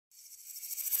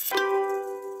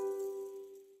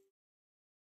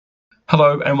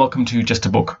Hello and welcome to Just a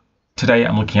Book. Today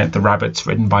I'm looking at The Rabbits,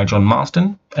 written by John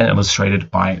Marsden and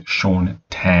illustrated by Shaun.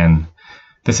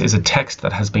 This is a text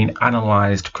that has been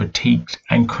analysed, critiqued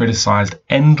and criticised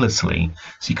endlessly,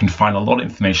 so you can find a lot of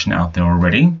information out there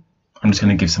already. I'm just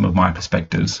going to give some of my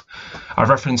perspectives. I've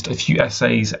referenced a few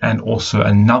essays and also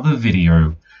another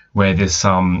video where this,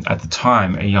 at the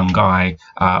time, a young guy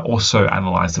also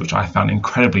analysed it, which I found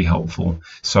incredibly helpful.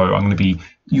 So I'm going to be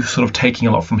sort of taking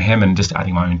a lot from him and just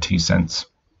adding my own 2 cents.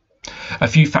 A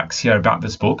few facts here about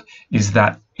this book is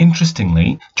that,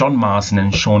 interestingly, John Marsden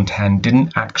and Shaun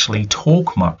didn't actually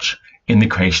talk much in the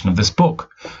creation of this book.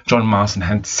 John Marsden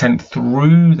had sent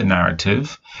through the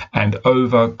narrative and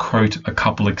quote a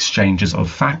couple exchanges of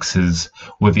faxes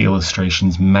with the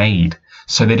illustrations made.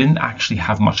 So they didn't actually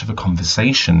have much of a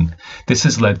conversation. This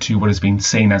has led to what has been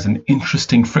seen as an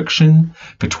interesting friction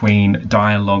between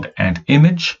dialogue and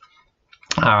image,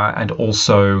 and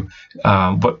also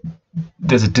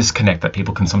there's a disconnect that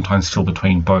people can sometimes feel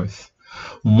between both.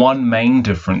 One main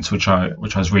difference, which I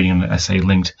was reading in the essay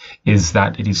linked, is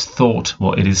that it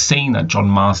is seen that John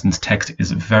Marsden's text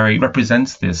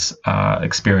represents this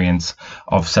experience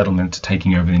of settlement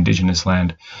taking over the indigenous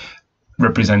land,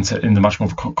 represents it in a much more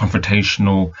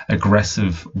confrontational,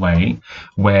 aggressive way,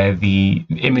 where the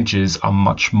images are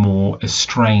much more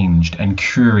estranged and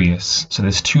curious. So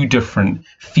there's 2 different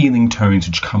feeling tones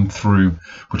which come through,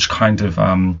 which kind of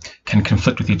can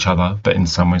conflict with each other, but in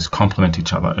some ways complement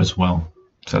each other as well.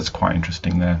 So that's quite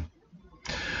interesting there.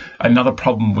 Another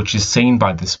problem which is seen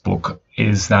by this book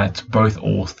is that both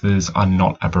authors are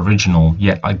not Aboriginal,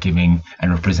 yet are giving and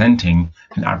representing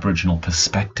an Aboriginal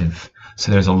perspective.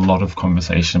 So there's a lot of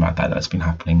conversation about that's been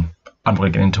happening. I'm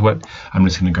going to get into it. I'm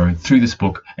just going to go through this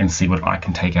book and see what I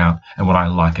can take out and what I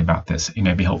like about this. It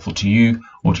may be helpful to you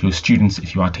or to your students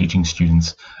if you are teaching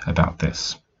students about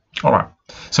this. All right.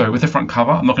 So with the front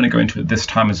cover, I'm not going to go into it this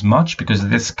time as much because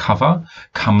this cover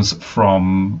comes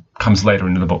later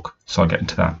into the book. So I'll get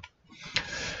into that.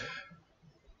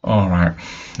 All right.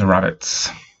 The rabbits.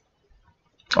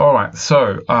 All right,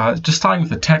 so just starting with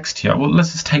the text here. Well,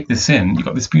 let's just take this in. You've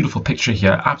got this beautiful picture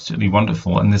here, absolutely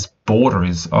wonderful, and this border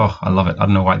is, I love it. I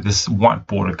don't know why this white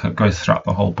border goes throughout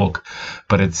the whole book,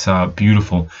 but it's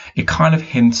beautiful. It kind of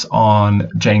hints on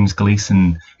James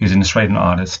Gleeson, who's an Australian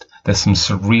artist. There's some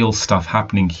surreal stuff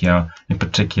happening here, in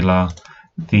particular,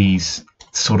 these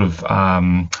sort of,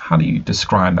 how do you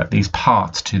describe that? These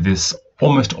parts to this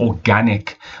almost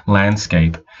organic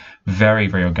landscape, very,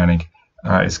 very organic.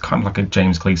 It's kind of like a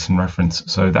James Gleeson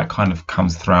reference, so that kind of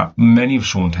comes throughout many of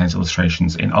Shaun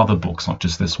illustrations in other books, not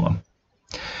just this one.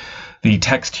 The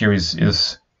text here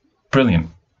is brilliant.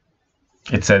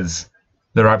 It says,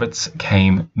 "The rabbits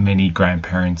came many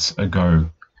grandparents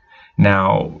ago."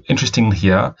 Now, interestingly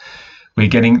here, we're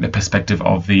getting the perspective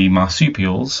of the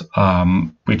marsupials,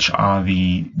 which are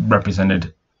the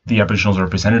Aboriginals are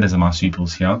represented as the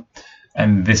marsupials here,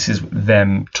 and this is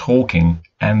them talking,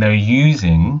 and they're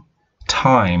using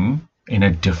time in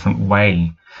a different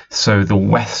way. So the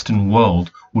Western world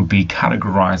would be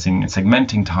categorizing and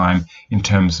segmenting time in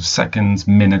terms of seconds,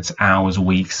 minutes, hours,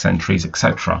 weeks, centuries,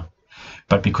 etc.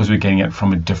 But because we're getting it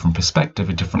from a different perspective,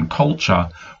 a different culture,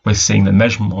 we're seeing the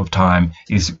measurement of time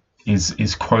is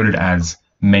quoted as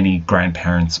many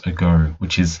grandparents ago,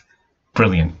 which is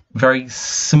brilliant. Very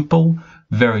simple,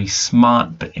 very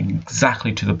smart, but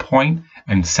exactly to the point,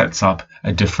 and sets up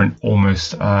a different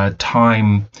almost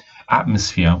time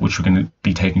atmosphere which we're going to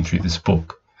be taking through this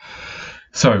book.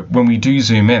 So when we do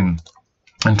zoom in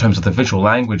terms of the visual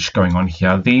language going on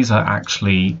here, these are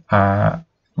actually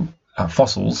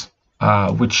fossils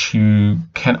which you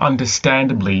can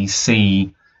understandably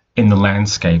see in the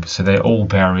landscape. So they're all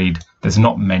buried. There's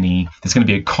not many. There's going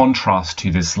to be a contrast to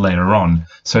this later on.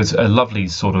 So it's a lovely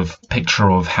sort of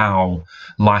picture of how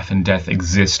life and death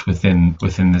exist within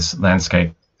this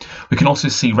landscape. We can also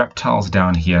see reptiles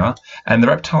down here, and the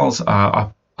reptiles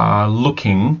are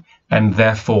looking and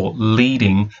therefore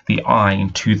leading the eye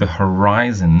into the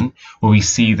horizon, where we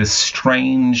see this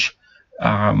strange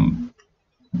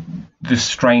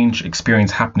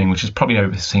experience happening, which is probably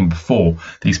never seen before.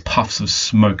 These puffs of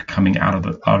smoke coming out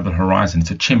of the horizon. It's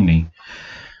a chimney.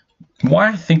 Why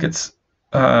I think it's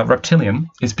reptilian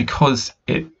is because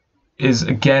it is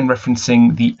again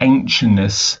referencing the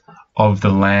ancientness of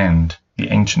the land.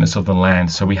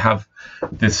 So we have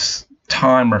this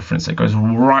time reference that goes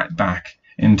right back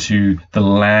into the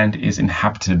land is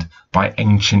inhabited by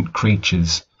ancient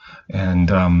creatures, and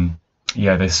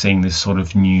they're seeing this sort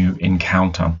of new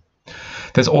encounter.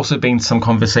 There's also been some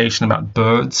conversation about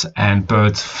birds and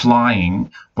birds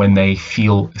flying when they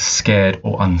feel scared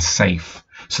or unsafe.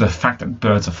 So the fact that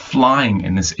birds are flying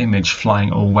in this image,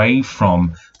 flying away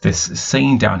from this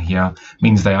scene down here,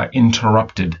 means they are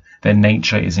interrupted. Their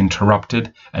nature is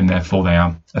interrupted, and therefore they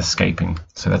are escaping.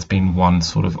 So that's been one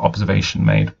sort of observation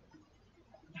made.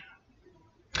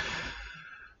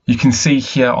 You can see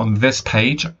here on this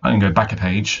page, I'm going to go back a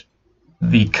page,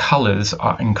 the colors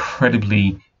are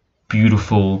incredibly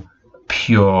beautiful,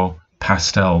 pure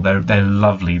pastel. They're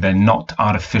lovely. They're not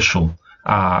artificial,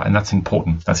 and that's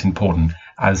important. That's important.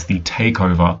 As the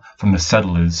takeover from the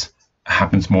settlers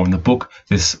happens more in the book,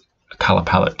 this color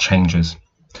palette changes.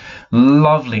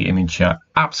 Lovely image here,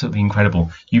 absolutely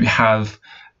incredible. You have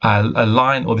a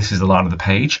line, or this is the line of the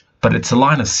page, but it's a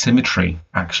line of symmetry,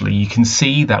 actually. You can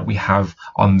see that we have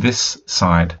on this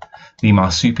side the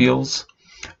marsupials,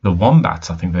 the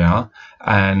wombats, I think they are,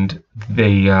 and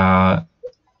they are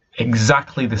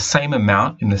exactly the same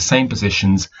amount in the same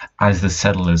positions as the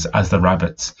settlers, as the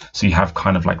rabbits. So you have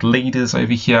kind of like leaders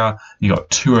over here, you got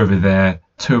two over there,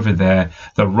 two over there.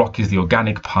 The rock is the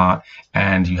organic part,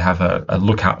 and you have a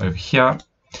lookout over here,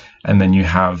 and then you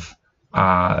have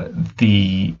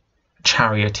the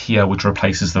chariot here, which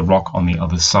replaces the rock on the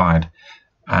other side.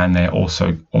 And they're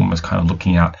also almost kind of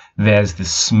looking out. There's the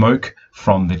smoke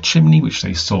from the chimney, which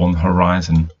they saw on the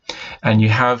horizon. And you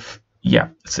have, yeah,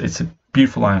 it's a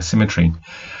beautiful line of symmetry.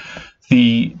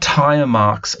 The tire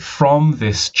marks from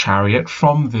this chariot,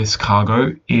 from this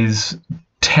cargo, is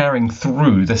tearing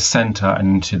through the center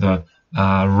and into the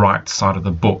right side of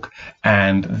the book.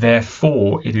 And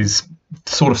therefore, it is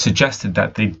sort of suggested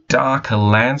that the darker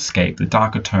landscape, the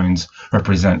darker tones,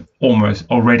 represent almost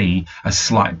already a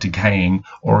slight decaying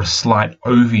or a slight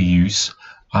overuse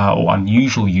or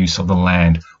unusual use of the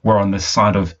land, where on the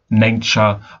side of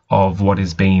nature, of what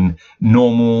has been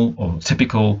normal or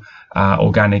typical,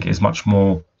 organic, is much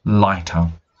more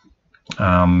lighter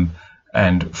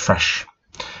and fresh.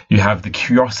 You have the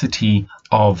curiosity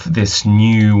of this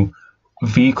new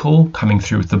vehicle coming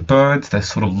through with the birds. They're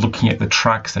sort of looking at the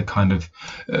tracks. They're kind of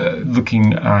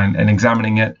looking and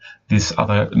examining it. This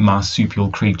other marsupial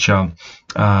creature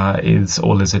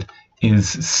or lizard is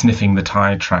sniffing the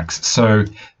tire tracks. So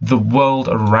the world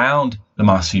around the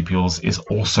marsupials is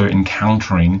also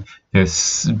encountering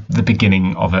the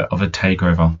beginning of a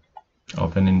takeover,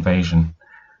 of an invasion.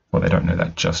 Well, they don't know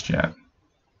that just yet.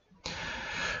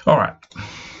 All right.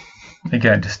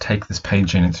 Again, just take this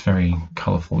page in. It's very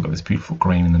colourful. We've got this beautiful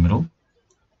green in the middle.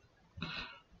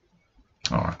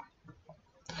 All right.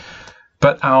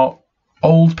 But our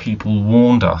old people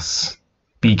warned us,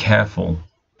 be careful.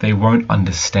 They won't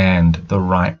understand the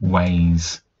right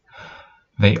ways.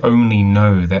 They only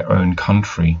know their own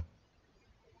country.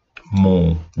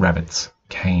 More rabbits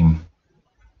came.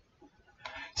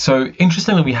 So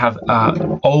interestingly, we have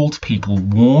old people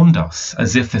warned us,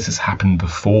 as if this has happened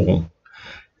before.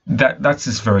 That's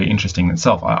just very interesting in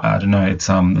itself. I don't know.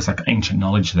 There's like ancient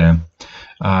knowledge there.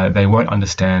 They won't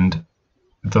understand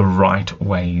the right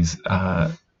ways,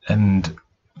 and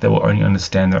they will only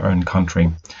understand their own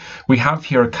country. We have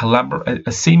here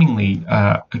a seemingly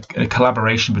a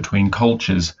collaboration between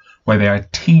cultures, where they are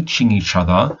teaching each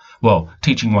other, well,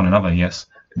 teaching one another, yes,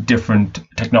 different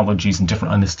technologies and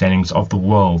different understandings of the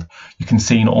world. You can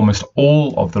see in almost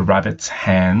all of the rabbits'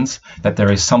 hands that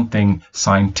there is something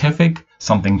scientific,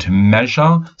 something to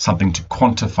measure, something to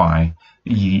quantify.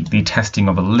 The testing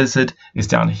of a lizard is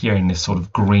down here in this sort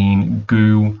of green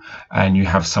goo, and you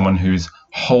have someone who's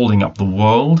holding up the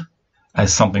world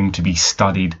as something to be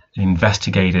studied,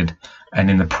 investigated, and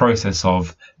in the process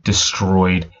of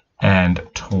destroyed and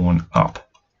torn up.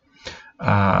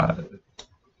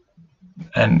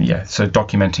 And yeah, so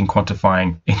documenting,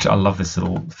 quantifying. I love this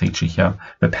little feature here.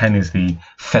 The pen is the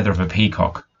feather of a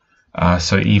peacock.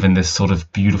 So even this sort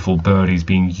of beautiful bird has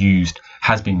been used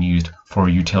for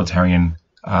a utilitarian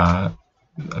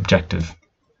objective,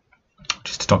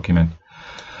 just to document.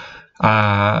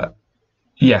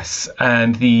 Yes,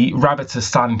 and the rabbits are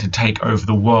starting to take over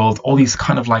the world. All these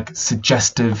kind of like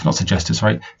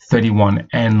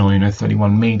 31N, or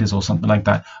 31 meters or something like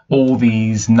that. All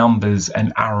these numbers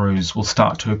and arrows will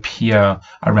start to appear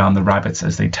around the rabbits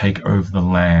as they take over the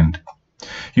land.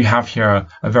 You have here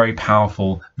a very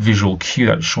powerful visual cue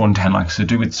that Shaun Tan likes to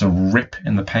do. It's a rip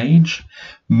in the page.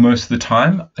 Most of the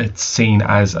time, it's seen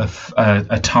as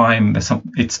a time.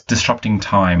 It's disrupting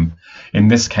time. In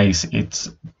this case, it's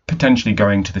potentially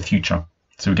going to the future.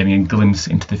 So we're getting a glimpse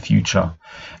into the future.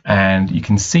 And you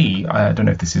can see, I don't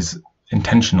know if this is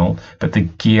intentional, but the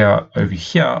gear over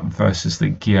here versus the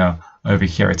gear over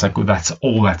here, it's like, well, that's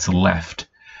all that's left.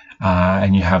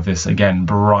 And you have this, again,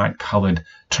 bright coloured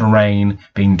terrain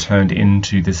being turned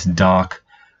into this dark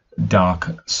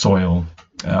soil.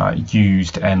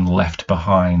 used and left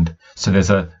behind. So there's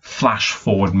a flash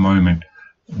forward moment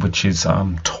which is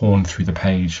torn through the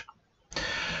page.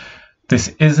 This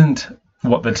isn't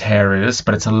what the tear is,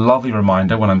 but it's a lovely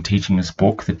reminder when I'm teaching this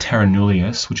book, the terra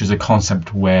nullius, which is a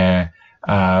concept where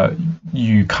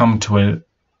you come to a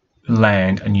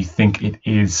land and you think it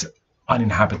is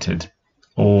uninhabited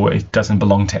or it doesn't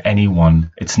belong to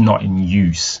anyone. It's not in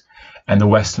use. And the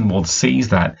Western world sees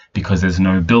that because there's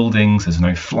no buildings, there's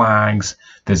no flags,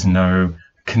 there's no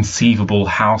conceivable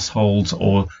households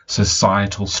or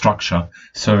societal structure.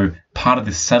 So part of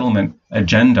the settlement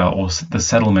agenda or the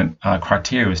settlement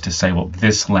criteria is to say, well,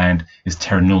 this land is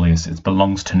terra nullius. It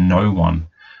belongs to no one.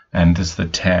 And there's the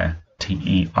ter,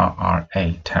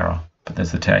 T-E-R-R-A, terra. But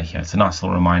there's the ter here. It's a nice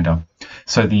little reminder.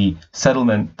 So the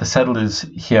settlers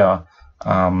here,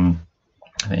 the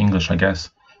English, I guess,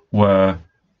 were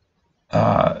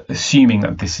assuming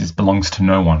that this belongs to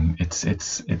no one.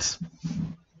 It's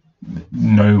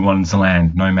no one's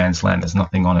land, no man's land. There's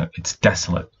nothing on it. It's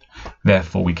desolate.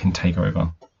 Therefore, we can take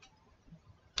over.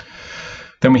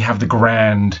 Then we have the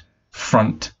grand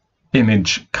front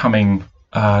image coming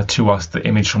to us, the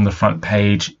image from the front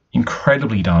page.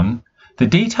 Incredibly done. The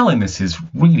detail in this is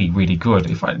really, really good.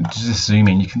 If I just zoom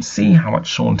in, you can see how much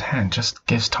Shaun Tan just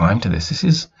gives time to this. This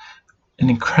is an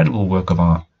incredible work of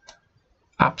art.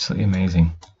 Absolutely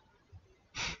amazing.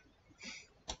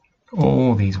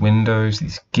 All these windows,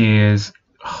 these gears,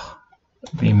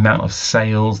 the amount of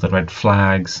sails, the red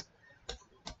flags,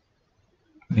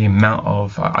 the amount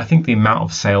of, I think the amount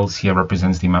of sails here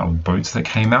represents the amount of boats that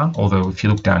came out. Although if you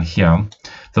look down here,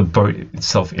 the boat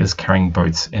itself is carrying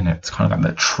boats in it. It's kind of like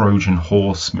that Trojan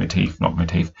horse motif, not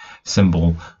motif,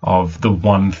 symbol of the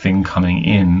one thing coming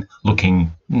in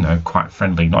looking, quite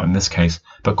friendly. Not in this case,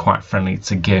 but quite friendly.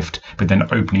 It's a gift, but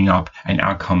then opening up and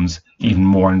out comes even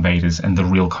more invaders and the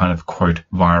real kind of, quote,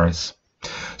 virus.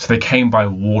 So they came by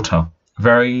water.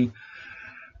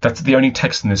 That's the only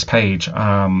text in this page.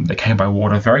 They came by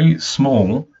water, very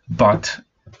small,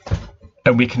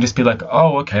 and we can just be like,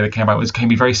 oh, okay, they came by. It can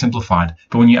be very simplified.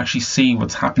 But when you actually see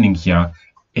what's happening here,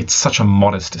 it's such a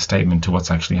modest statement to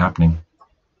what's actually happening.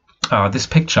 This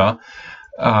picture,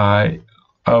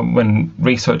 when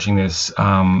researching this,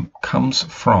 comes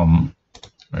from,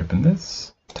 open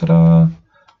this, ta-da,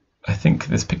 I think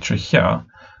this picture here,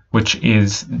 which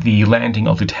is the landing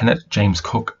of Lieutenant James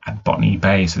Cook at Botany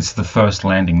Bay. So this is the first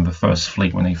landing, the first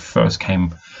fleet when they first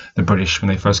came, the British, when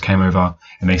they first came over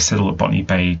and they settled at Botany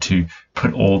Bay to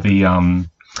put all the, a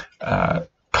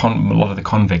lot of the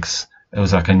convicts. It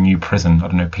was like a new prison. I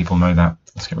don't know if people know that.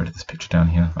 Let's get rid of this picture down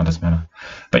here. That doesn't matter.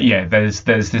 But yeah, there's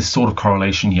this sort of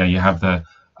correlation here. You have the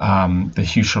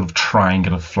huge sort of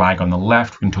triangular flag on the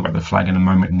left. We can talk about the flag in a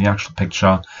moment in the actual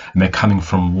picture. And they're coming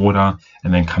from water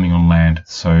and then coming on land.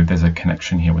 So there's a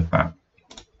connection here with that.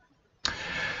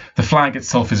 The flag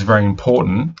itself is very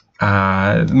important.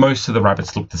 Most of the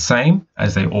rabbits look the same,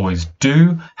 as they always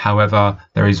do. However,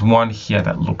 there is one here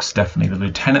that looks definitely the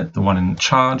lieutenant, the one in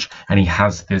charge, and he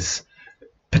has this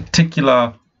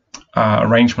particular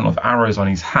arrangement of arrows on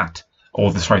his hat.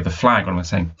 Or the flag, what am I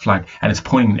saying? Flag. And it's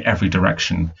pointing in every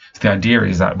direction. So the idea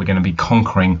is that we're going to be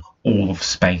conquering all of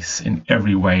space in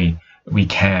every way we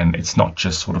can. It's not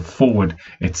just sort of forward,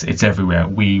 it's everywhere.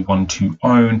 We want to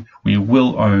own, we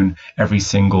will own every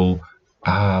single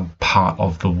part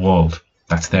of the world.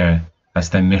 That's their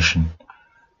mission.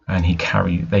 And they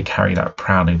carry that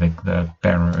proudly, the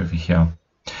bearer over here.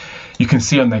 You can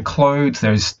see on their clothes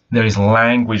there is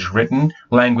language written.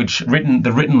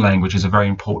 The written language is a very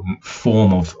important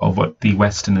form of what the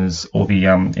Westerners or the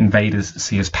invaders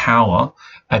see as power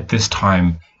at this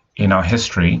time in our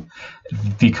history,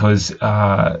 because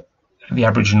the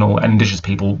Aboriginal and Indigenous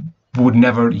people would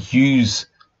never use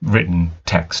written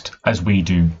text as we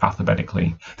do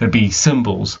alphabetically. There'd be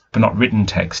symbols but not written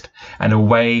text. And a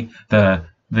way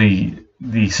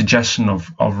the suggestion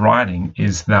of writing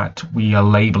is that we are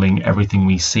labeling everything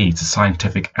we see. It's a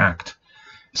scientific act,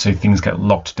 so things get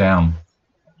locked down,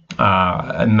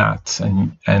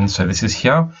 and so this is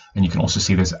here, and you can also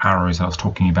see those arrows I was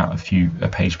talking about a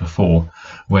page before,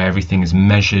 where everything is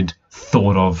measured,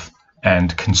 thought of,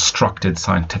 and constructed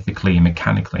scientifically and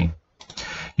mechanically.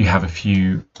 You have a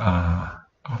few,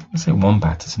 let's say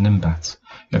wombats, it's nimbats.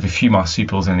 You have a few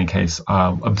marsupials in any case,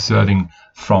 observing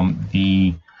from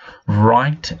the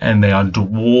right, and they are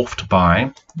dwarfed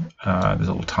by, there's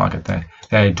a little target there,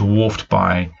 they are dwarfed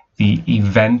by the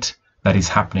event that is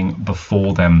happening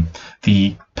before them.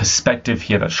 The perspective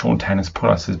here that Shaun Tan has put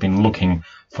us has been looking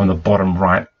from the bottom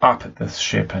right up at this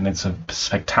ship, and it's a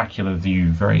spectacular view,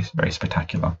 very, very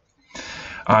spectacular.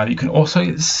 You can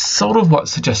also sort of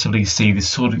suggestively see this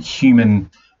sort of human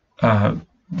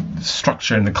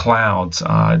structure in the clouds.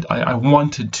 I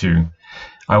wanted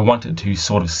to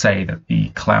sort of say that the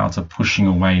clouds are pushing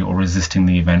away or resisting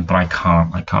the event, but I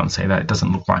can't say that. It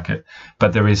doesn't look like it.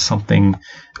 But there is something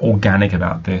organic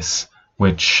about this,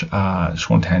 which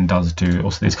Shaun Tan does do.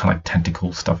 Also, there's kind of like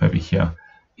tentacle stuff over here.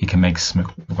 He can make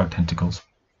smoke look like tentacles.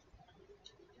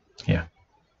 Yeah.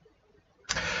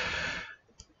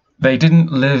 They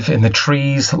didn't live in the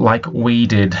trees like we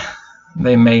did.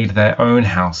 They made their own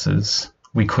houses.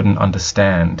 We couldn't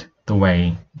understand the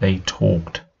way they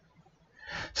talked.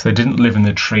 So they didn't live in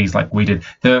the trees like we did.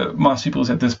 The marsupials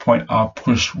at this point are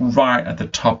pushed right at the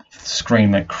top of the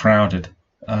screen. They're crowded.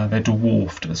 They're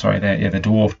dwarfed. Sorry, they're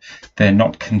dwarfed. They're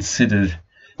not considered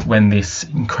when this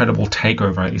incredible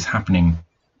takeover is happening.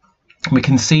 We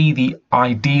can see the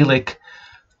idyllic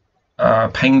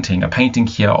painting, a painting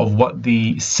here of what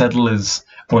the settlers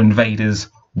or invaders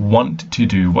want to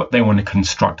do, what they want to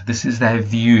construct. This is their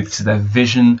view, this is their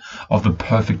vision of the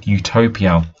perfect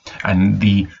utopia, and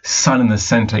the sun in the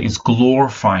center is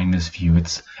glorifying this view.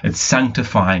 It's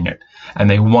sanctifying it, and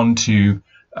they want to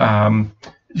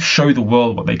show the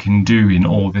world what they can do in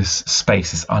all this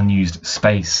space, this unused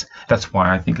space. That's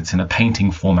why I think it's in a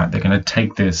painting format. They're going to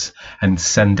take this and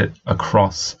send it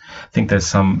across. I think there's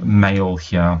some mail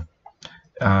here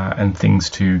and things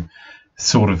to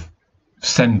sort of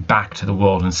send back to the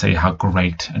world and say how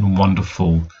great and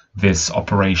wonderful this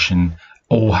operation,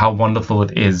 or how wonderful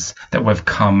it is that we've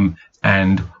come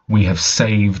and we have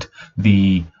saved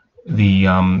the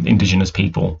indigenous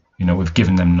people. You know, we've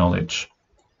given them knowledge.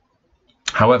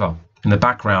 However, in the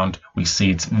background, we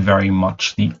see it's very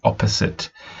much the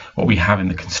opposite. What we have in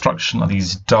the construction are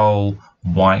these dull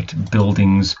white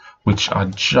buildings which are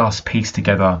just pieced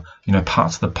together, you know,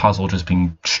 parts of the puzzle just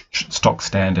being stock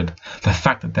standard. The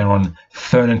fact that they're on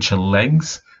furniture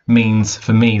legs means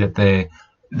for me that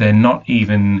they're not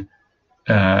even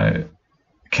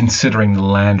considering the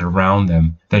land around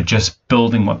them. They're just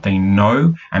building what they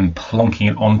know and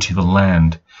plonking it onto the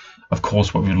land. Of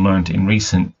course, what we've learned in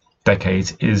recent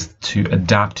decades is to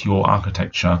adapt your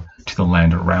architecture to the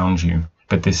land around you.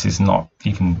 But this is not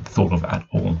even thought of at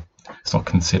all. It's not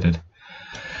considered.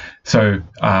 So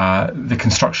the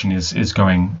construction is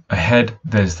going ahead.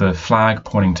 There's the flag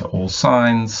pointing to all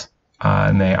signs,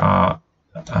 and they are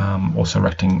also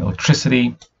erecting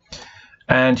electricity.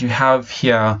 And you have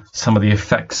here some of the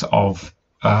effects of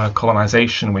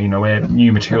colonization, where, you know, where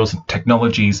new materials and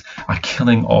technologies are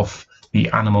killing off the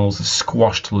animals, a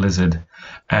squashed lizard.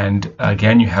 And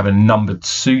again, you have a numbered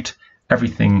suit.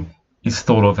 Everything is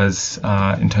thought of as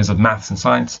in terms of maths and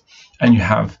science. And you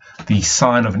have the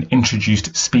sign of an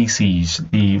introduced species.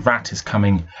 The rat is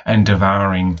coming and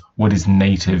devouring what is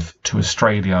native to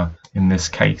Australia in this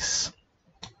case.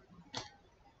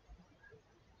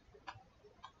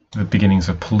 The beginnings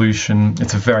of pollution.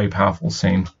 It's a very powerful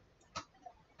scene.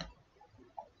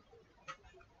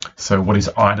 So what is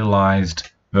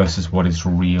idolized versus what is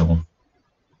real.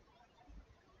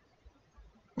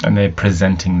 And they're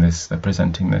presenting this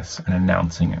and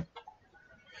announcing it.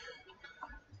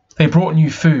 They brought new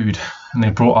food and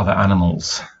they brought other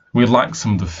animals. We liked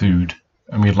some of the food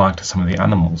and we liked some of the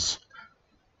animals.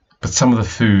 But some of the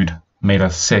food made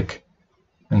us sick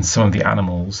and some of the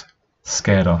animals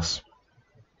scared us.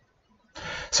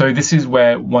 So this is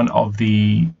where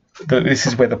this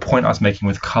is where the point I was making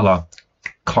with color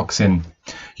clocks in.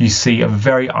 You see a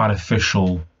very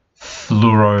artificial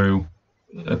fluoro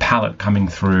palette coming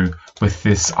through with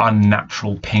this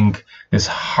unnatural pink, this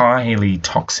highly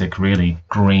toxic, really,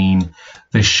 green.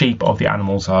 The shape of the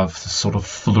animals are sort of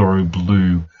fluoro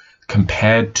blue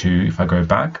compared to, if I go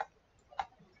back,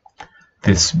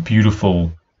 this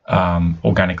beautiful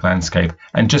organic landscape.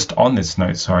 And just on this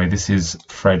note, sorry, this is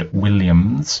Fred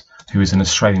Williams, who is an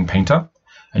Australian painter.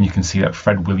 And you can see that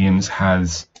Fred Williams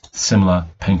has similar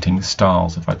painting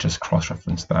styles. If I just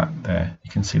cross-reference that there,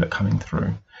 you can see that coming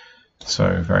through.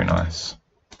 So very nice.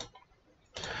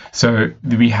 So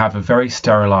we have a very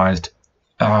sterilized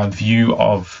view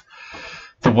of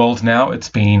the world now. It's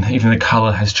been, even the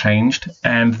color has changed,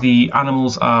 and the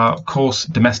animals are, of course,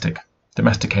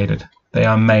 domesticated. They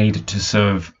are made to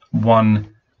serve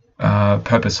one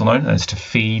purpose alone, and it's to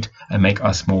feed and make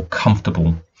us more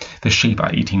comfortable. The sheep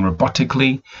are eating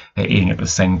robotically. They're eating at the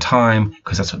same time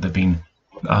because that's what they've been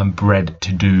bred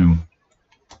to do.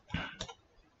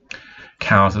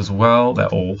 Cows as well, they're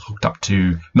all hooked up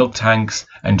to milk tanks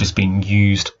and just being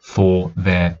used for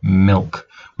their milk.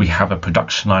 We have a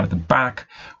production line at the back.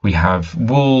 We have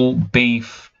wool,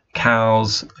 beef,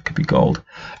 cows, it could be gold.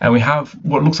 And we have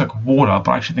what looks like water,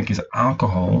 but I actually think is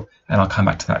alcohol. And I'll come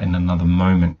back to that in another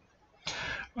moment.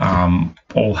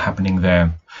 All happening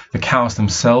there. The cows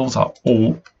themselves are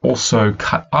all also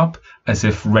cut up as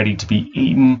if ready to be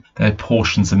eaten. Their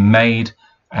portions are made,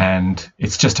 and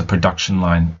it's just a production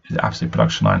line. It's an absolute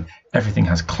production line. Everything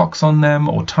has clocks on them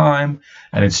or time,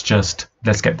 and it's just,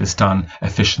 let's get this done.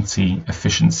 Efficiency,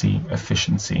 efficiency,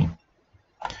 efficiency.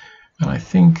 And I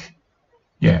think,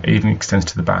 yeah, it even extends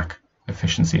to the back.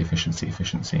 Efficiency, efficiency,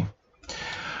 efficiency.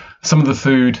 Some of the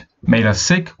food made us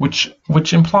sick, which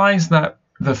implies that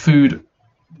the food,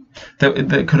 there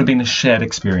could have been a shared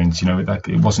experience, you know, like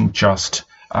it wasn't just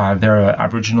there are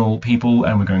Aboriginal people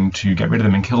and we're going to get rid of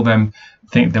them and kill them. I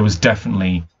think there was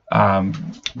definitely,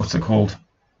 what's it called?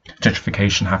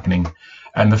 Gentrification happening.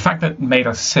 And the fact that made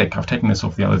us sick, I've taken this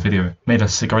off the other video, made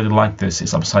us sick, I really like this,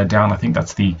 it's upside down. I think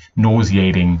that's the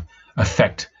nauseating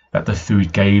effect that the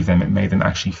food gave them. It made them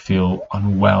actually feel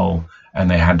unwell, and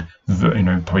they had, you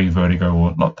know, probably vertigo,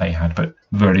 or not they had, but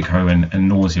vertigo and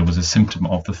nausea was a symptom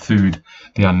of the food,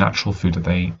 the unnatural food that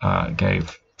they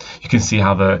gave. You can see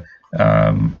how the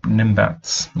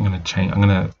Nimbats,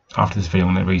 after this video,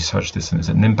 I'm going to research this, and is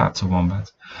it Nimbats or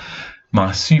Wombats?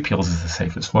 Marsupials is the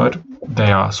safest word.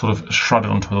 They are sort of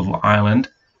shrouded onto a little island,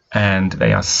 and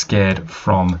they are scared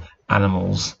from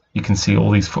animals. You can see all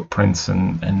these footprints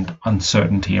and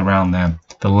uncertainty around there.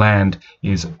 The land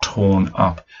is torn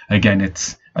up. Again,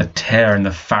 it's a tear in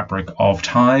the fabric of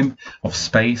time, of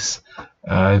space.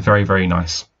 Very, very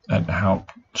nice at how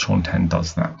Shaun 10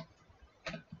 does that.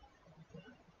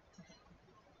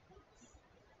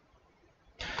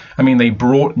 I mean, they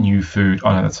brought new food.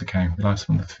 Oh, no, that's okay. We like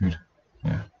some of the food.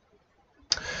 Yeah.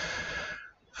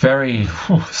 Very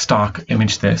stark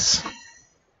image, this.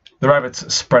 The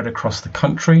rabbits spread across the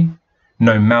country.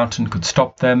 No mountain could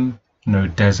stop them. No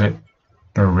desert,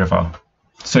 no river.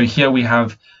 So here we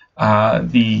have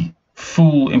the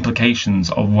full implications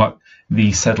of what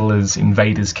the settlers,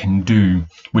 invaders can do,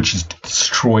 which is to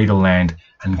destroy the land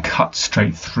and cut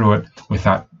straight through it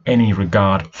without any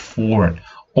regard for it.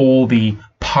 All the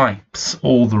pipes,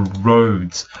 all the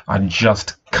roads are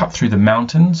just cut through the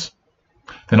mountains.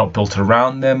 They're not built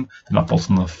around them. They're not built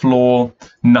on the floor.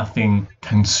 Nothing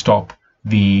can stop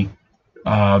the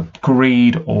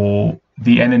greed or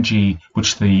the energy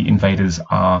which the invaders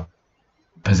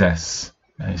possess.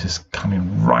 And it's just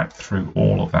coming right through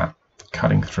all of that,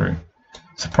 cutting through.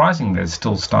 Surprisingly, there's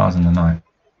still stars in the night.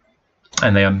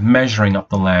 And they are measuring up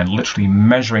the land, literally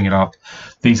measuring it up.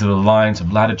 These are the lines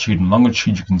of latitude and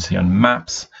longitude you can see on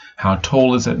maps. How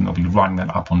tall is it? And they'll be writing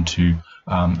that up onto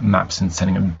maps and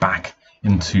sending it back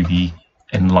into the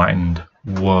enlightened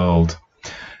world.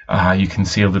 You can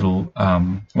see a little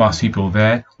marsupial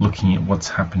there looking at what's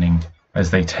happening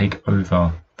as they take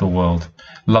over the world.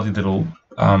 Lovely little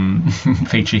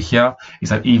feature here is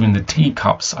that even the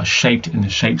teacups are shaped in the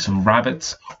shapes of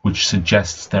rabbits, which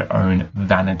suggests their own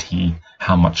vanity,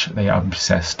 how much they are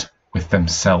obsessed with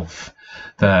themselves.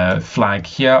 The flag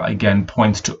here again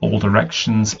points to all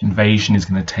directions. Invasion is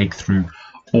going to take through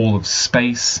all of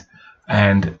space,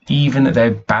 and even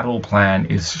their battle plan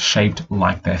is shaped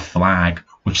like their flag,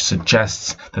 which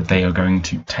suggests that they are going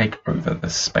to take over the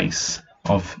space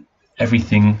of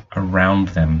everything around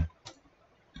them.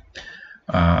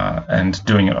 And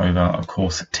doing it over, of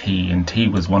course, tea. And tea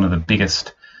was one of the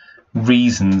biggest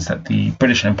reasons that the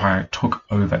British Empire took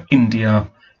over India,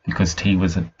 because tea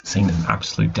was seen as an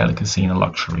absolute delicacy and a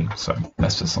luxury. So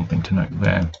that's just something to note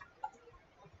there.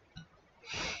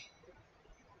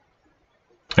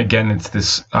 Again, it's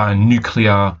this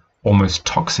nuclear, almost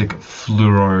toxic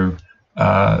fluoro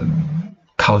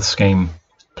color scheme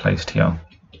placed here.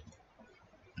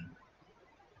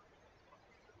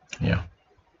 Yeah.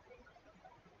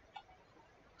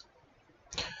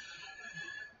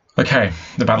 Okay,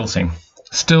 the battle scene.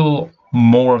 Still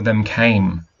more of them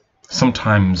came.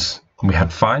 Sometimes we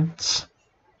had fights,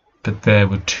 but there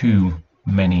were too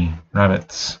many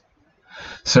rabbits.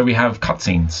 So we have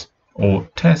cutscenes or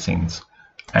tear scenes,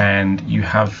 and you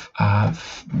have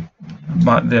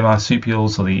the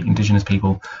marsupials or the indigenous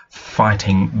people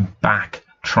fighting back,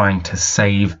 trying to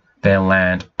save their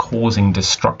land, causing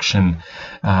destruction,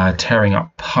 tearing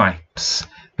up pipes.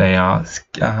 They are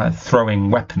throwing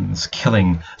weapons,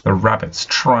 killing the rabbits,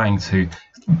 trying to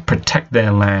protect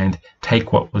their land,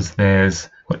 take what was theirs,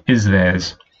 what is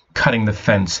theirs, cutting the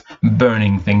fence,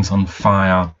 burning things on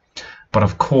fire. But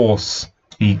of course,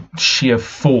 the sheer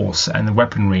force and the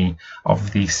weaponry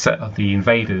of the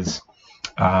invaders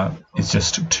is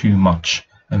just too much,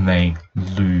 and they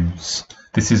lose.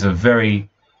 This is a very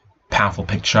powerful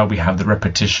picture. We have the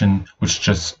repetition, which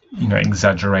just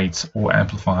exaggerates or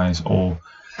amplifies or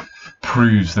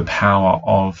proves the power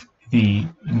of the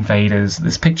invaders.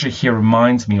 This picture here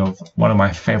reminds me of one of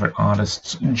my favorite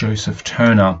artists, Joseph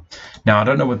Turner. Now, I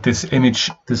don't know what this image,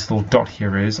 this little dot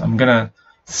here is. I'm gonna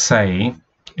say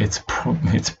it's well,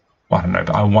 I don't know,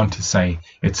 but I want to say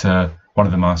it's one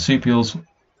of the marsupials,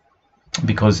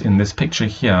 because in this picture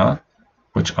here,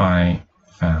 which I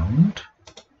found,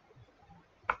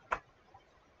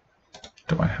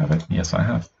 do I have it? Yes, I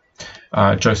have.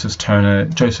 Joseph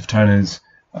Turner's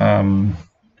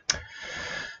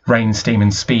Rain, Steam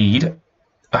and Speed.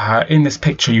 In this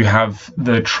picture you have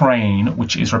the train,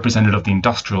 which is representative of the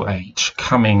industrial age,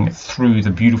 coming through the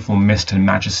beautiful mist and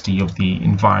majesty of the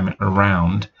environment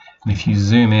around. And if you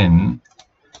zoom in,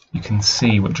 you can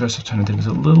see what Joseph Turner did was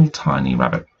a little tiny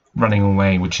rabbit running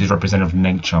away, which is representative of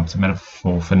nature. It's a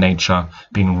metaphor for nature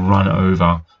being run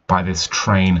over by this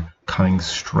train coming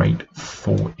straight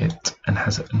for it and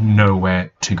has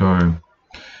nowhere to go.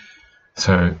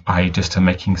 So I just am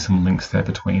making some links there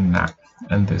between that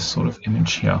and this sort of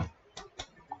image here.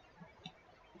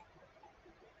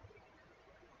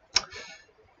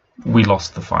 We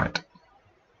lost the fight.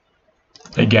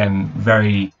 Again,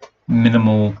 very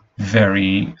minimal,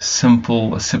 very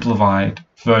simple, a simplified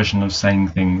version of saying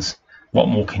things. What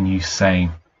more can you say?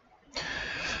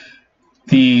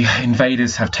 The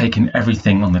invaders have taken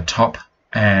everything on the top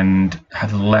and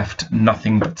have left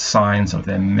nothing but signs of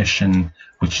their mission,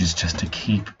 which is just to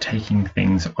keep taking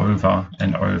things over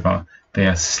and over. They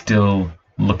are still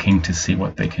looking to see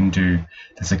what they can do.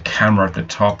 There's a camera at the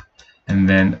top, and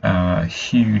then a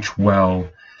huge well,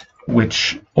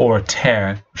 or a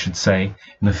tear, I should say,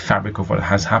 in the fabric of what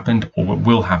has happened or what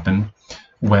will happen,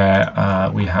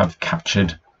 where we have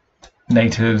captured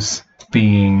natives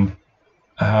being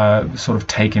sort of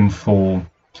taken for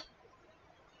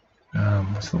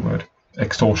what's the word?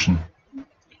 Extortion.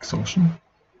 Extortion?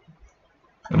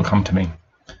 It'll come to me.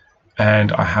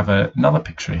 And I have another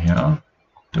picture here.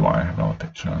 Do I have another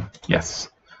picture? Yes.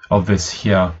 Of this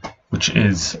here, which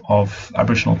is of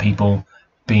Aboriginal people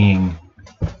being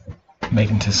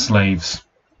made into slaves.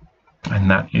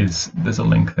 And that is, there's a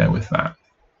link there with that.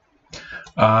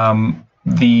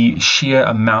 The sheer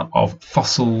amount of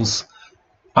fossils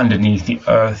underneath the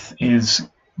earth is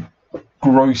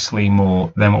grossly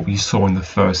more than what we saw in the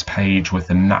first page with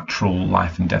the natural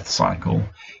life and death cycle.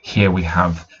 Here we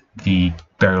have the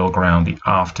burial ground, the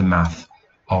aftermath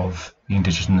of the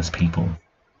indigenous people.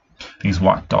 These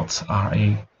white dots are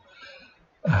a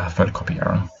photocopy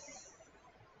error.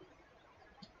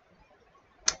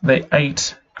 They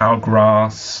ate our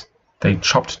grass, they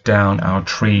chopped down our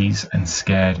trees and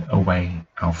scared away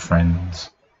our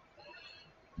friends.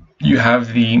 You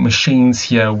have the machines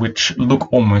here which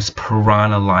look almost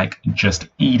piranha-like, just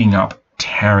eating up,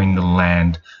 tearing the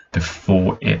land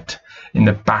before it. In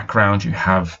the background you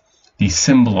have the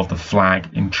symbol of the flag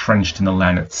entrenched in the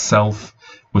land itself,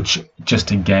 which just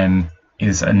again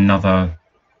is another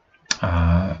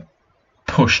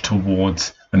push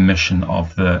towards the mission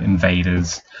of the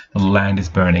invaders. The land is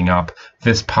burning up.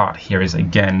 This part here is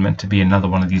again meant to be another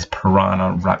one of these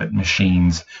piranha rabbit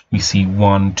machines. We see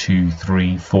 1, 2,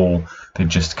 3, 4. They're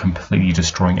just completely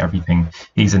destroying everything.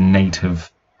 These are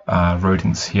native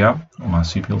rodents here, or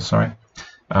marsupials, sorry.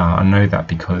 I know that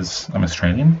because I'm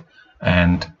Australian,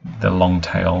 and the long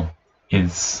tail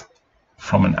is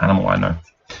from an animal I know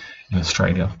in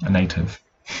Australia, a native.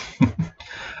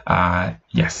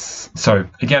 Yes, so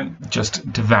again,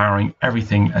 just devouring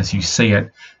everything as you see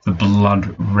it. The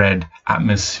blood red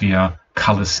atmosphere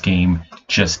color scheme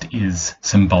just is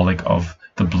symbolic of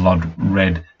the blood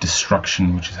red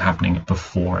destruction which is happening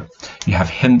before it. You have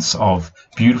hints of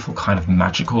beautiful kind of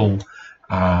magical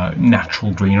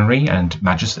natural greenery and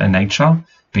nature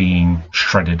being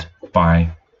shredded by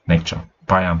nature,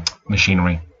 by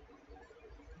machinery.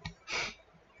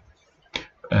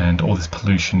 And all this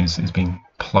pollution is being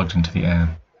plugged into the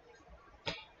air.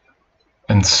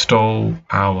 And stole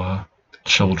our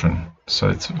children. So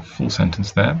it's a full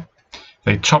sentence there.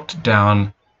 They chopped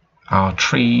down our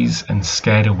trees and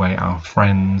scared away our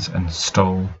friends and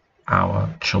stole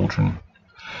our children.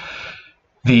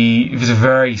 It was a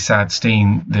very sad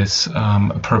scene, this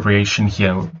appropriation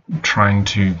here, trying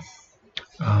to...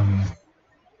 I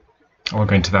won't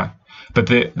go into that. But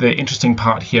the interesting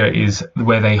part here is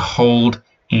where they hold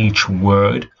each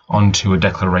word onto a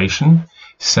declaration.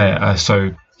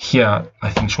 So here, I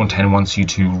think Shaun 10 wants you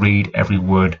to read every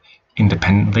word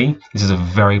independently. This is a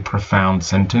very profound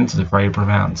sentence, it's a very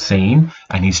profound scene,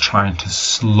 and he's trying to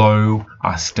slow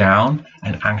us down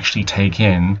and actually take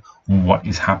in what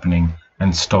is happening,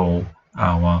 and stole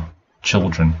our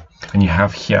children. And you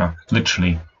have here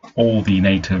literally all the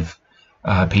native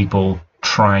people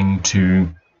trying to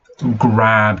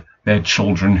grab their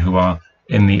children who are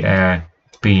in the air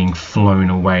being flown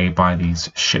away by these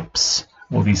ships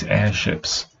or these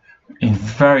airships.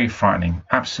 Very frightening,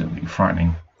 absolutely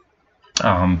frightening.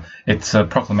 It's a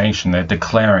proclamation. They're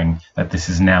declaring that this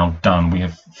is now done. We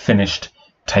have finished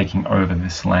taking over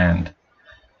this land.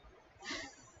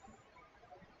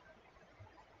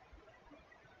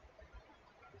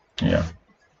 Yeah.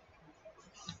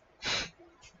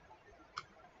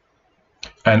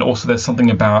 And also there's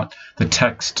something about the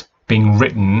text being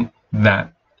written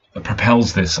that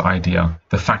propels this idea.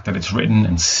 The fact that it's written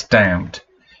and stamped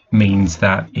means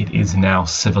that it is now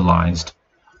civilized,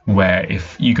 where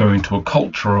if you go into a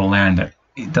culture or land that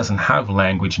it doesn't have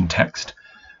language and text,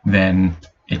 then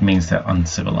it means they're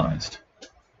uncivilized.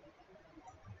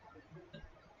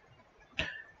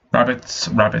 Rabbits,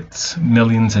 rabbits,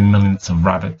 millions and millions of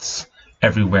rabbits.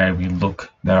 Everywhere we look,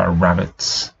 there are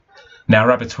rabbits. Now,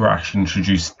 rabbits were actually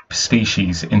introduced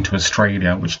species into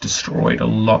Australia, which destroyed a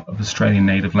lot of Australian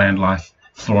native land life,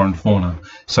 flora and fauna.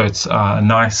 So it's a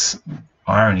nice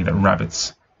irony that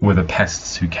rabbits were the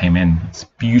pests who came in. It's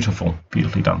beautiful,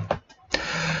 beautifully done.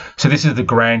 So this is the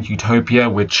grand utopia,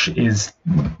 which is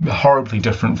horribly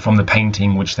different from the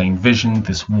painting which they envisioned,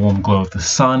 this warm glow of the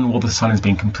sun. Well, the sun is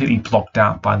being completely blocked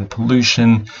out by the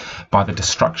pollution, by the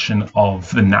destruction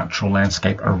of the natural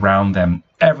landscape around them.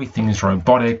 Everything is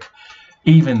robotic.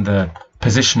 Even the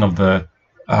position of the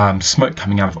smoke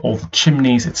coming out of all the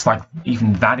chimneys, it's like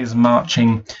even that is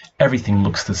marching. Everything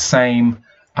looks the same,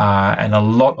 and there's a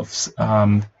lot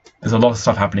of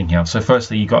stuff happening here. So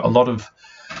firstly, you got a lot of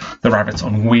the rabbits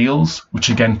on wheels, which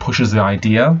again pushes the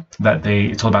idea that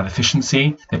it's all about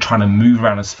efficiency. They're trying to move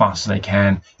around as fast as they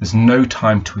can. There's no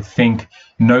time to think,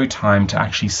 no time to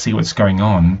actually see what's going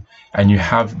on. And you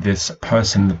have this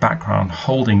person in the background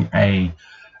holding a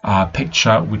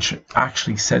picture which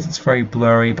actually says, it's very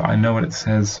blurry, but I know what it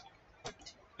says.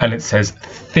 And it says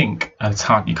think, and it's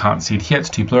hard, you can't see it here, it's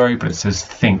too blurry, but it says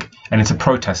think, and it's a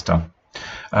protester.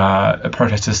 A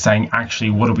protester saying,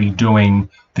 actually, what are we doing?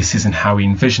 This isn't how we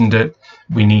envisioned it.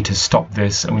 We need to stop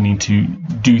this, and we need to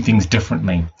do things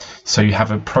differently. So you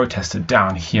have a protester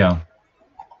down here.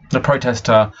 The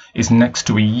protester is next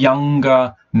to a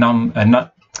younger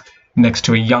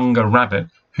rabbit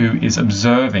who is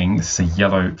observing. This is a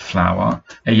yellow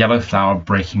flower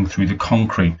breaking through the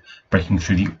concrete, breaking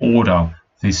through the order,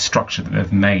 the structure that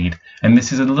they've made. And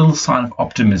this is a little sign of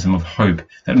optimism, of hope,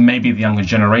 that maybe the younger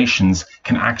generations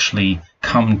can actually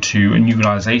come to a new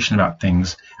realization about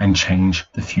things and change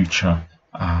the future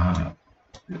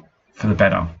for the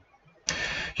better.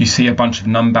 You see a bunch of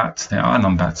numbats. There are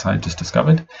numbats, I just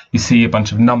discovered. You see a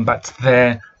bunch of numbats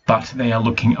there, but they are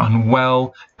looking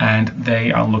unwell, and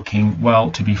they are looking, well,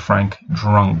 to be frank,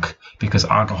 drunk, because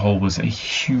alcohol was a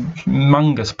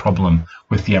humongous problem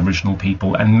with the Aboriginal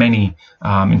people and many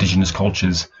Indigenous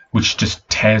cultures, which just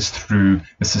tears through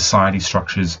the society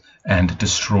structures and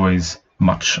destroys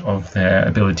much of their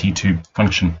ability to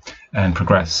function and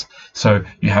progress. So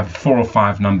you have 4 or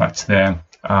 5 numbats there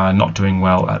not doing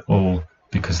well at all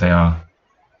because they are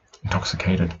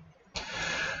intoxicated.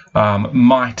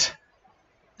 Might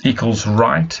equals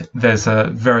right. There's a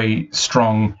very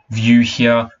strong view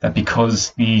here that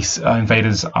because these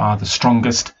invaders are the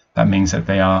strongest, that means that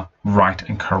they are right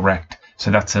and correct. So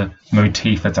that's a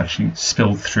motif that's actually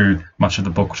spilled through much of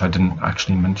the book, which I didn't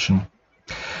actually mention.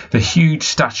 The huge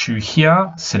statue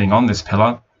here, sitting on this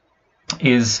pillar,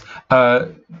 is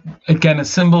again a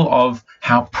symbol of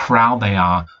how proud they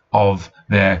are of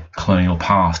their colonial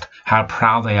past, how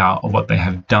proud they are of what they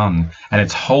have done. And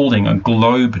it's holding a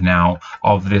globe now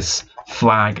of this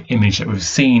flag image that we've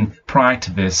seen prior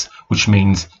to this, which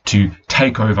means to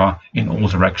take over in all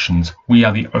directions. We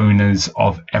are the owners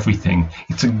of everything.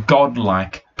 It's a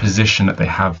godlike position that they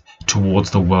have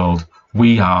towards the world.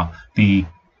 We are the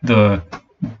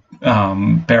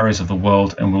bearers of the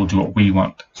world, and we'll do what we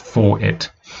want for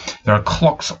it. There are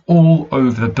clocks all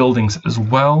over the buildings as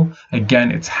well.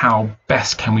 Again, it's how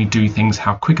best can we do things,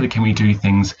 how quickly can we do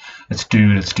things. Let's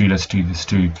do.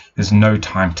 There's no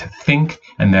time to think,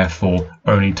 and therefore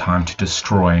only time to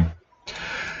destroy.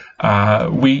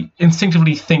 We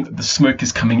instinctively think that the smoke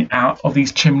is coming out of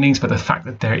these chimneys, but the fact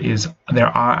that there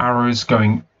are arrows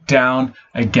going down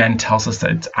again tells us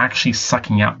that it's actually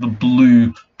sucking out the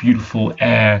blue, beautiful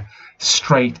air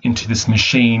straight into this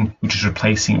machine, which is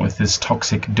replacing it with this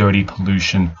toxic, dirty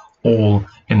pollution, all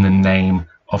in the name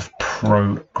of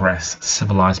progress,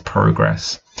 civilized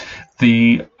progress.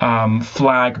 The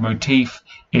flag motif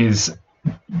is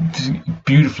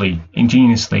beautifully,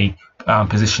 ingeniously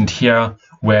positioned here,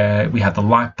 where we have the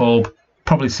light bulb,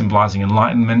 probably symbolizing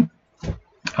enlightenment,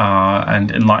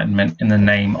 and enlightenment in the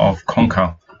name of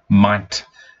conquer, might,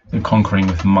 and conquering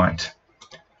with might.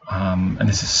 And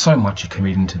there's so much you can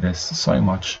read into this, so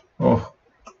much. Oh,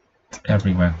 it's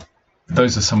everywhere.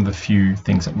 Those are some of the few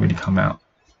things that really come out.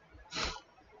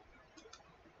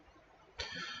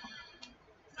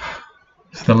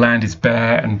 So the land is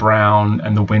bare and brown,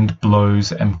 and the wind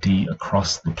blows empty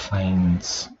across the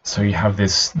plains. So you have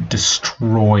this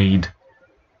destroyed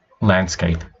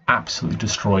landscape, absolutely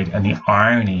destroyed. And the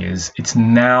irony is, it's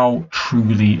now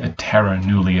truly a terra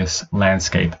nullius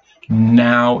landscape.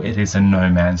 Now it is a no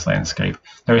man's landscape.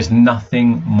 There is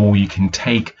nothing more you can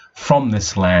take from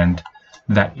this land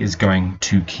that is going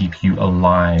to keep you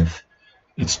alive.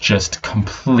 It's just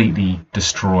completely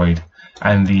destroyed.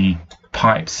 And the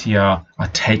pipes here are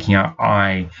taking our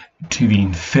eye to the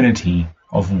infinity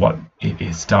of what it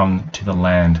has done to the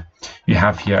land. You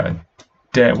have here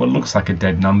what looks like a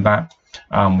dead numbat,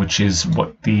 which is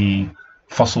what the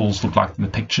fossils look like in the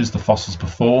pictures, the fossils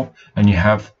before. And you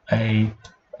have a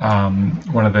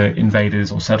one of the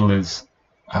invaders or settlers.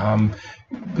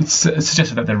 It's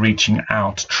suggested that they're reaching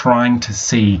out, trying to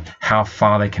see how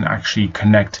far they can actually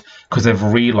connect, because they've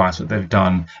realized what they've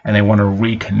done and they want to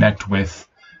reconnect with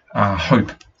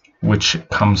hope, which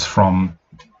comes from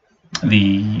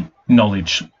the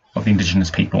knowledge of the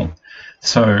indigenous people.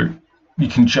 So you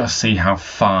can just see how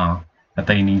far that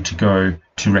they need to go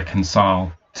to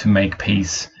reconcile, to make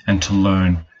peace, and to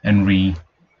learn and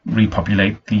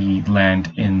repopulate the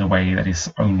land in the way that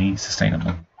is only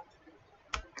sustainable.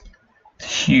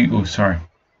 Huge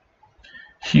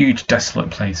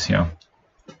desolate place here.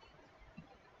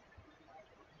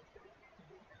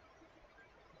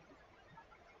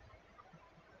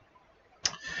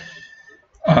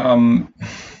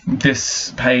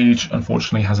 This page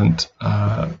unfortunately hasn't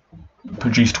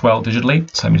produced well digitally,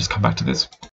 so let me just come back to this.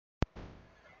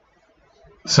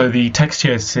 So the text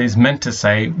here is meant to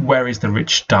say, where is the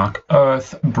rich dark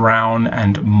earth, brown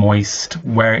and moist?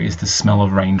 Where is the smell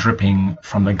of rain dripping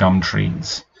from the gum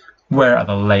trees? Where are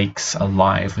the lakes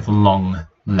alive with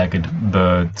long-legged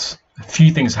birds? A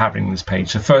few things happening on this page.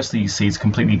 So firstly, you see it's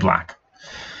completely black.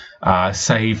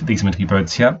 Save, these are meant to be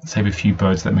birds here. Save a few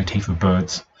birds, that motif of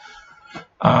birds.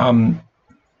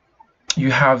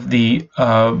 You have the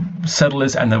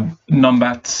settlers and the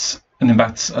numbats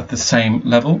at the same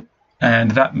level.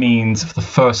 And that means for the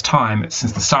first time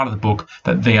since the start of the book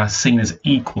that they are seen as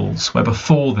equals, where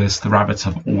before this the rabbits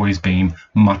have always been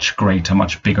much greater,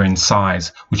 much bigger in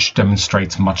size, which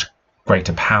demonstrates much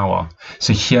greater power.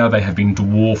 So here they have been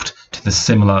dwarfed to the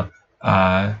similar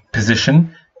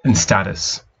position and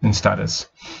status,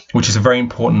 which is a very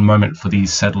important moment for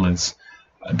these settlers,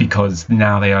 because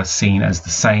now they are seen as the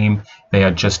same. They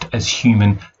are just as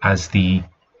human as the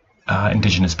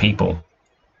indigenous people.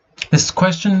 This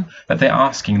question that they're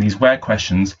asking, these where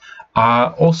questions,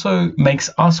 also makes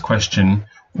us question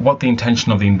what the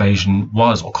intention of the invasion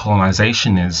was, or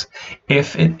colonization is.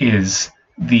 If it is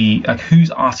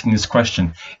who's asking this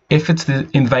question? If it's the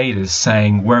invaders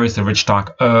saying, where is the rich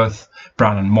dark earth,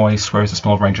 brown and moist, where is the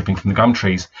smell of rain dripping from the gum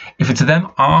trees? If it's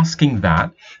them asking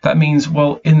that, that means,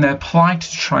 well, in their plight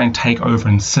to try and take over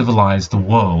and civilize the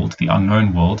world, the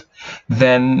unknown world,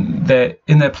 then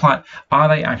in their plight,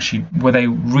 were they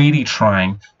really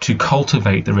trying to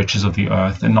cultivate the riches of the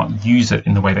earth and not use it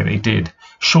in the way that they did?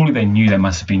 Surely they knew they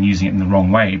must have been using it in the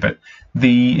wrong way, but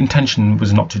the intention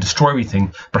was not to destroy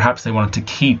everything. Perhaps they wanted to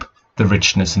keep the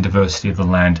richness and diversity of the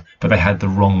land, but they had the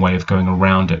wrong way of going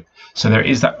around it. So there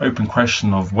is that open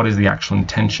question of what is the actual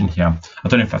intention here. I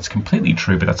don't know if that's completely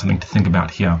true, but that's something to think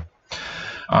about here.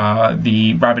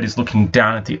 The rabbit is looking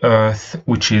down at the earth,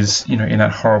 which is, in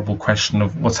that horrible question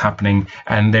of what's happening.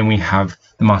 And then we have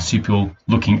the marsupial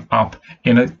looking up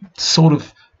in a sort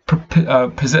of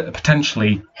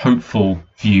potentially hopeful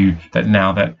view that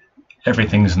now that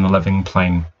everything is in the level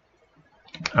plane.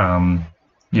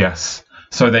 Yes.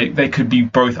 So they could be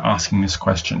both asking this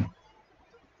question.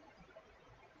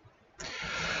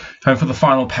 And for the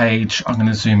final page, I'm going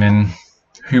to zoom in.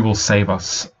 Who will save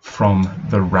us from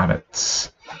the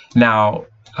rabbits? Now,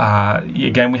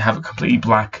 again, we have a completely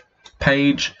black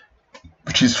page,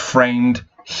 which is framed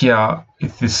here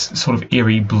with this sort of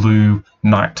eerie blue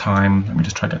nighttime. Let me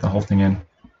just try to get the whole thing in.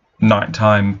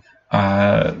 Nighttime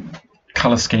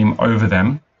color scheme over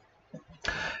them.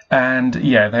 And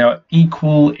yeah, they are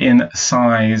equal in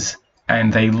size,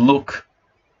 and they look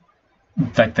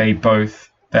like they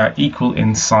are equal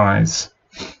in size,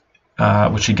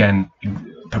 which again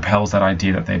propels that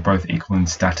idea that they're both equal in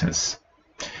status.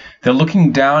 They're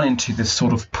looking down into this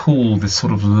sort of pool, this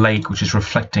sort of lake, which is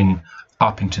reflecting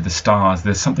up into the stars.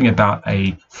 There's something about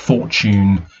a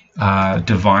fortune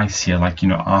device here, like,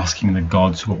 asking the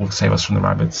gods who will save us from the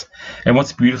rabbits. And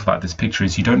what's beautiful about this picture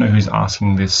is you don't know who's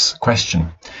asking this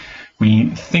question.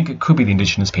 We think it could be the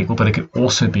indigenous people, but it could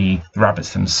also be the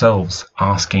rabbits themselves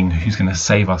asking who's going to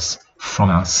save us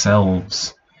from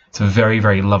ourselves. It's a very,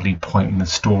 very lovely point in the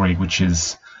story, which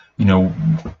is,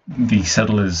 the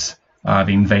settlers, the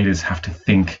invaders have to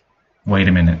think, wait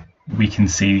a minute, we can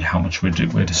see how much we're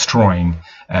destroying,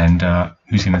 and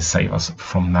who's going to save us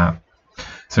from that.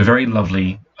 So very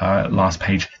lovely last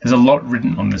page. There's a lot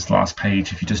written on this last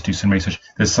page if you just do some research.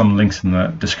 There's some links in the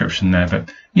description there.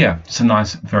 But yeah, it's a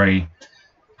nice, very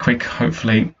quick,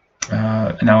 hopefully,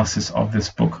 analysis of this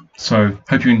book. So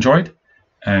hope you enjoyed,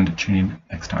 and tune in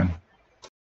next time.